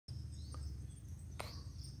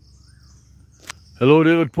Hello,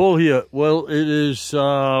 David Paul here. Well, it is,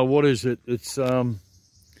 what is it? It's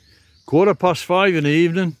 5:15 in the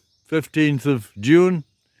evening, 15th of June.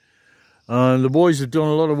 And the boys have done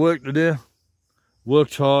a lot of work today.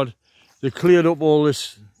 Worked hard. They cleared up all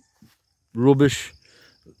this rubbish.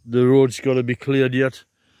 The road's got to be cleared yet.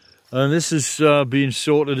 And this is being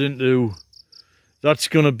sorted into, that's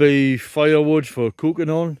going to be firewood for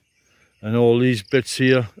cooking on. And all these bits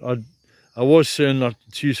here. I was saying that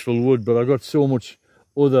it's useful wood, but I got so much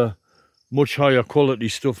other, much higher quality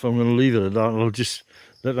stuff, I'm going to leave it at that. I'll just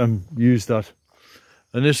let them use that.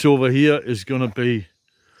 And this over here is going to be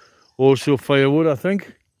also firewood, I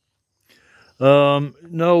think.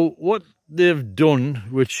 Now, what they've done,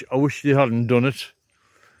 which I wish they hadn't done it,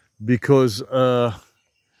 because I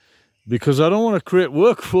don't want to create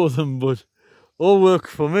work for them, but all work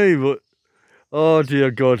for me, but oh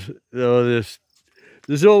dear God,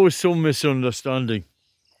 there's always some misunderstanding.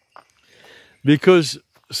 Because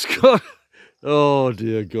Scott, oh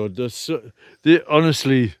dear God,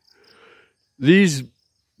 honestly, these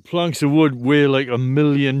planks of wood weigh like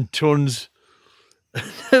 1,000,000 tons.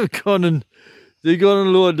 They've gone and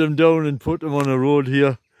lowered them down and put them on a road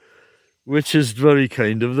here, which is very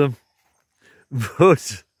kind of them.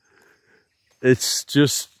 But it's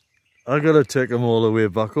just, I gotta take them all the way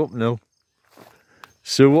back up now.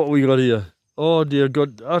 So what we got here? Oh dear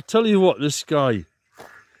God, I'll tell you what, this guy,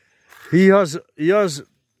 he has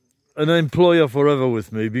an employer forever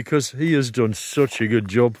with me because he has done such a good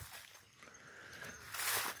job.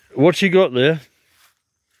 What you got there?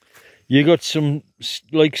 You got some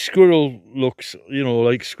like squirrel looks, you know,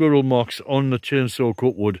 like squirrel marks on the chainsaw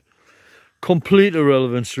cut wood. Complete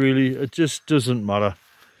irrelevance, really. It just doesn't matter.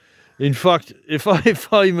 In fact, if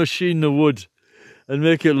I machine the wood and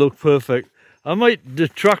make it look perfect, I might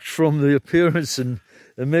detract from the appearance and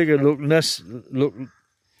make it look less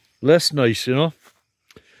nice, you know.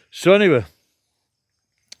 So anyway,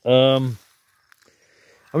 I'm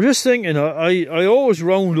just thinking, I always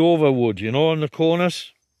round over wood, you know, on the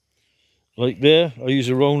corners, like there. I use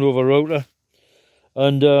a round over router,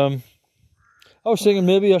 and I was thinking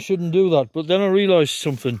maybe I shouldn't do that, but then I realised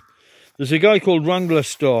something. There's a guy called Wrangler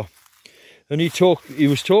Star, and he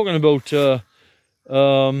was talking about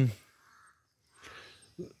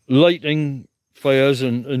lighting fires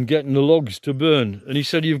and getting the logs to burn, and he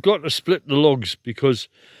said you've got to split the logs because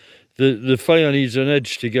the fire needs an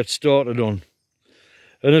edge to get started on.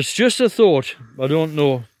 And it's just a thought, I don't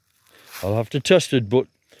know, I'll have to test it, but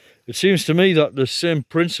it seems to me that the same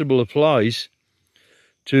principle applies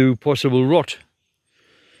to possible rot.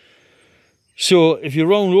 So if you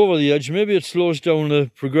round over the edge, maybe it slows down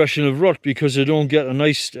the progression of rot because they don't get a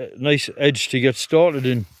nice edge to get started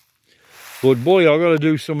in. But boy, I've got to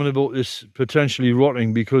do something about this potentially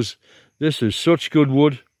rotting because this is such good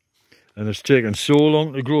wood and it's taken so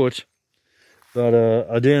long to grow it that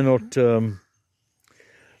I dare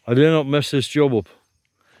not mess this job up.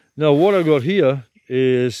 Now what I got here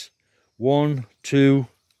is two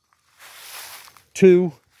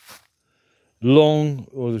long,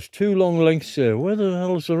 oh, there's two long lengths there. Where the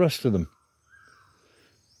hell is the rest of them?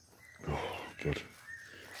 Oh God,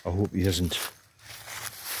 I hope he isn't.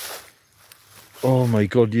 Oh my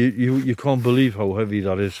God, you can't believe how heavy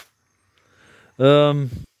that is.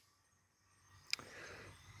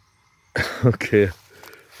 Okay,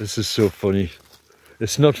 this is so funny.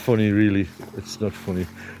 It's not funny, really. It's not funny.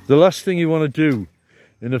 The last thing you want to do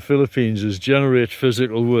in the Philippines is generate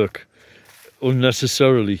physical work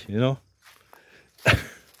unnecessarily, you know.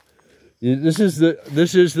 This is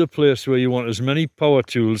the place where you want as many power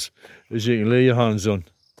tools as you can lay your hands on.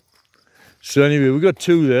 So anyway, we got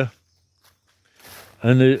two there.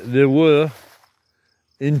 And there were,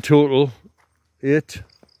 in total, 8.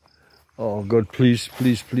 Oh God, please,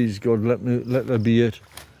 please, please, God, let there be 8.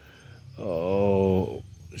 Oh,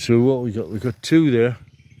 so what we got? We got 2 there.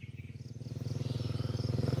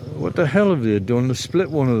 What the hell have they done? They split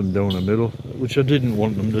one of them down the middle, which I didn't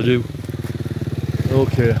want them to do.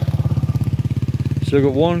 Okay. So I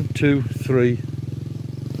got 1, 2, 3.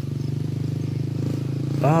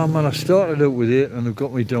 Ah man, I started out with 8 and they've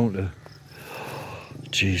got me down to...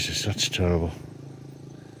 Jesus, that's terrible.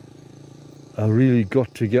 I really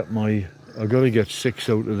got to get I got to get 6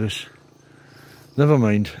 out of this. Never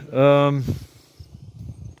mind.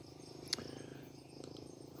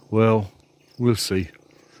 Well, we'll see.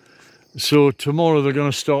 So tomorrow they're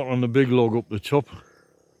going to start on the big log up the top,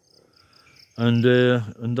 and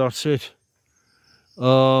that's it.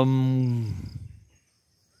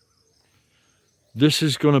 This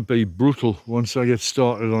is going to be brutal once I get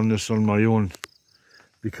started on this on my own,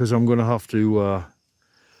 because I'm going to have to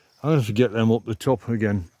get them up the top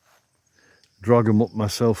again. drag them up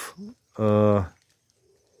myself. I'm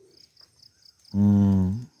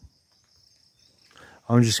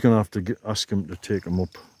just going to have to ask him to take them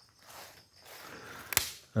up.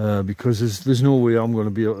 Because there's no way I'm going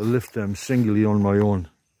to be able to lift them singly on my own.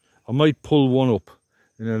 I might pull one up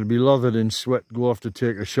and it'll be lathered in sweat, go off to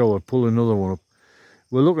take a shower, pull another one up.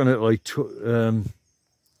 We're looking at like,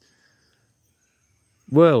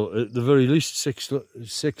 well, at the very least six that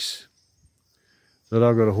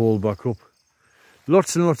I've got to hold back up.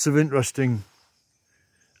 Lots and lots of interesting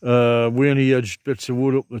veiny edged bits of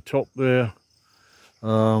wood up the top there,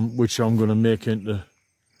 which I'm going to make into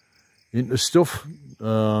stuff.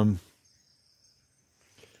 I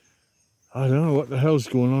don't know what the hell's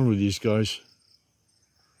going on with these guys.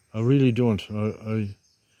 I really don't. I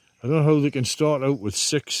don't know how they can start out with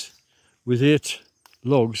 8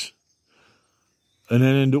 logs and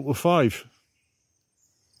then end up with 5.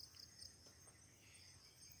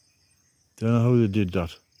 Don't know how they did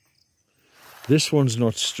that. This one's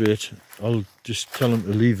not straight. I'll just tell him to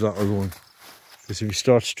leave that alone, because if he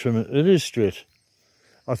starts trimming, it is straight.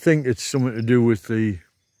 I think it's something to do with the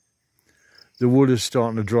wood is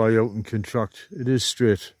starting to dry out and contract. It is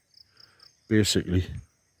straight, basically.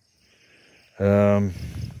 Man,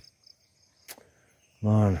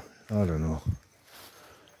 I don't know.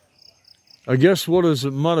 I guess what does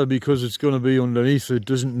it matter, because it's going to be underneath. It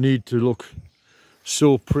doesn't need to look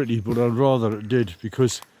so pretty, but I'd rather it did,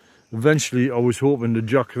 because eventually I was hoping to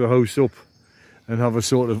jack the house up and have a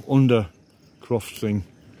sort of undercroft thing.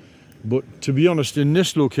 But to be honest, in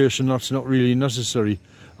this location, that's not really necessary.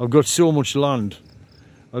 I've got so much land,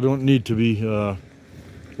 I don't need to be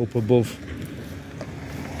up above.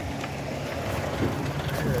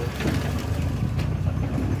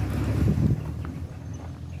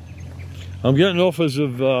 I'm getting offers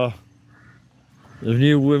of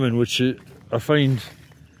new women, which I find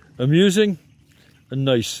amusing and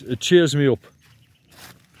nice. It cheers me up,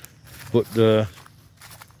 but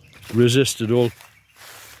resist at all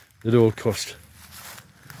cost.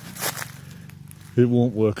 It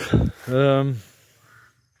won't work. Oh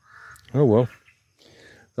well,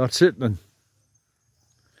 that's it then.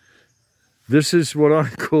 This is what I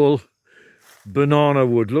call banana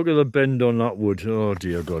wood. Look at the bend on that wood. Oh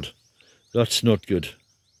dear God, that's not good.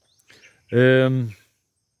 I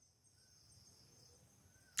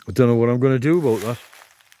don't know what I'm going to do about that.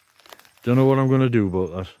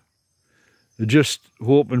 I just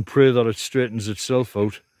hope and pray that it straightens itself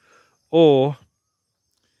out, or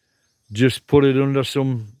just put it under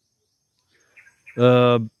some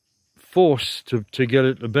force to get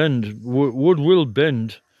it to bend. Wood will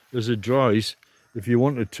bend as it dries if you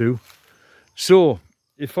want it to. So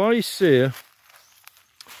if I say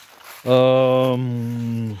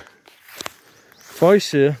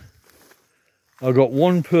I got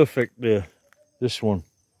one perfect there, this one,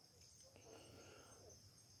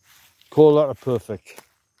 call that a perfect,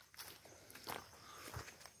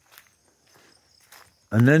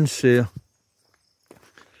 and then say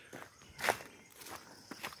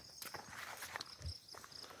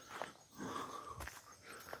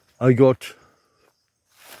I got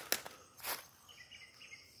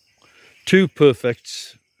 2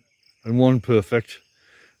 perfects and 1 perfect,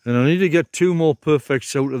 and I need to get 2 more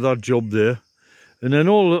perfects out of that job there, and then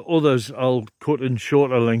all the others I'll cut in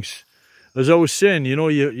shorter lengths. As I was saying, you know,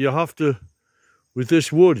 you have to, with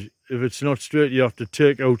this wood, if it's not straight, you have to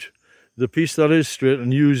take out the piece that is straight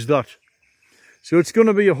and use that. So it's going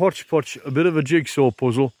to be a hodgepodge, a bit of a jigsaw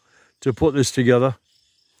puzzle to put this together.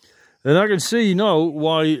 And I can see now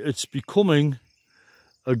why it's becoming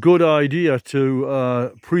a good idea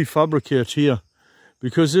to prefabricate here,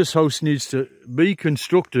 because this house needs to be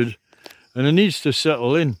constructed and it needs to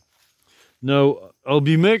settle in. Now, I'll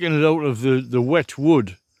be making it out of the wet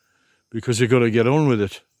wood, because you've got to get on with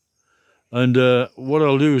it. And what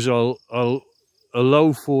I'll do is I'll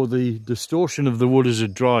allow for the distortion of the wood as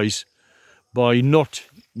it dries by not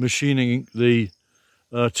machining the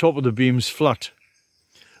top of the beams flat.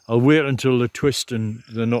 I'll wait until they twist and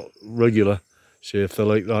they're not regular, say if they're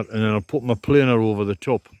like that, and then I'll put my planer over the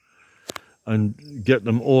top and get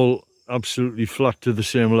them all absolutely flat to the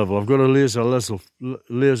same level. I've got a laser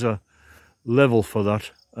level for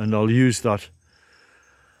that, and I'll use that,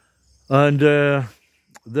 and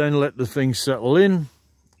then let the thing settle in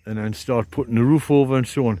and then start putting the roof over and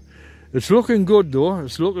so on. It's looking good though.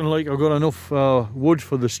 It's looking like I've got enough wood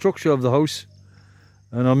for the structure of the house,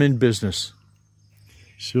 and I'm in business.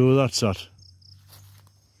 So that's that.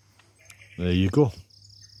 There you go.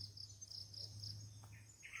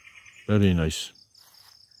 Very nice.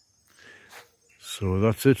 So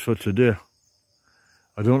that's it for today.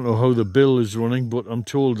 I don't know how the bill is running, but I'm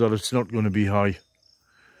told that it's not going to be high.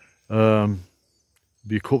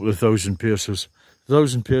 Be a couple of thousand pesos.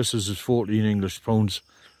 1,000 pesos is 14 English pounds,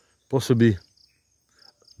 possibly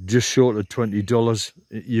just short of $20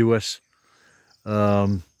 US,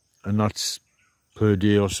 and that's per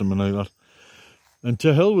day or something like that. And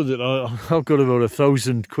to hell with it, I've got about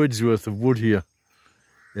 1,000 quid's worth of wood here.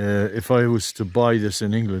 If I was to buy this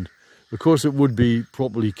in England, of course it would be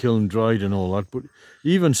properly kiln dried and all that, but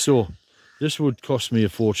even so, this would cost me a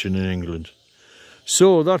fortune in England.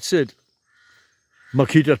 So that's it.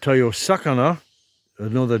 Makita tayo sakana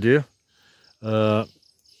another day.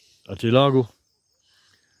 Atilago.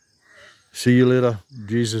 See you later.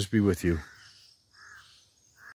 Jesus be with you.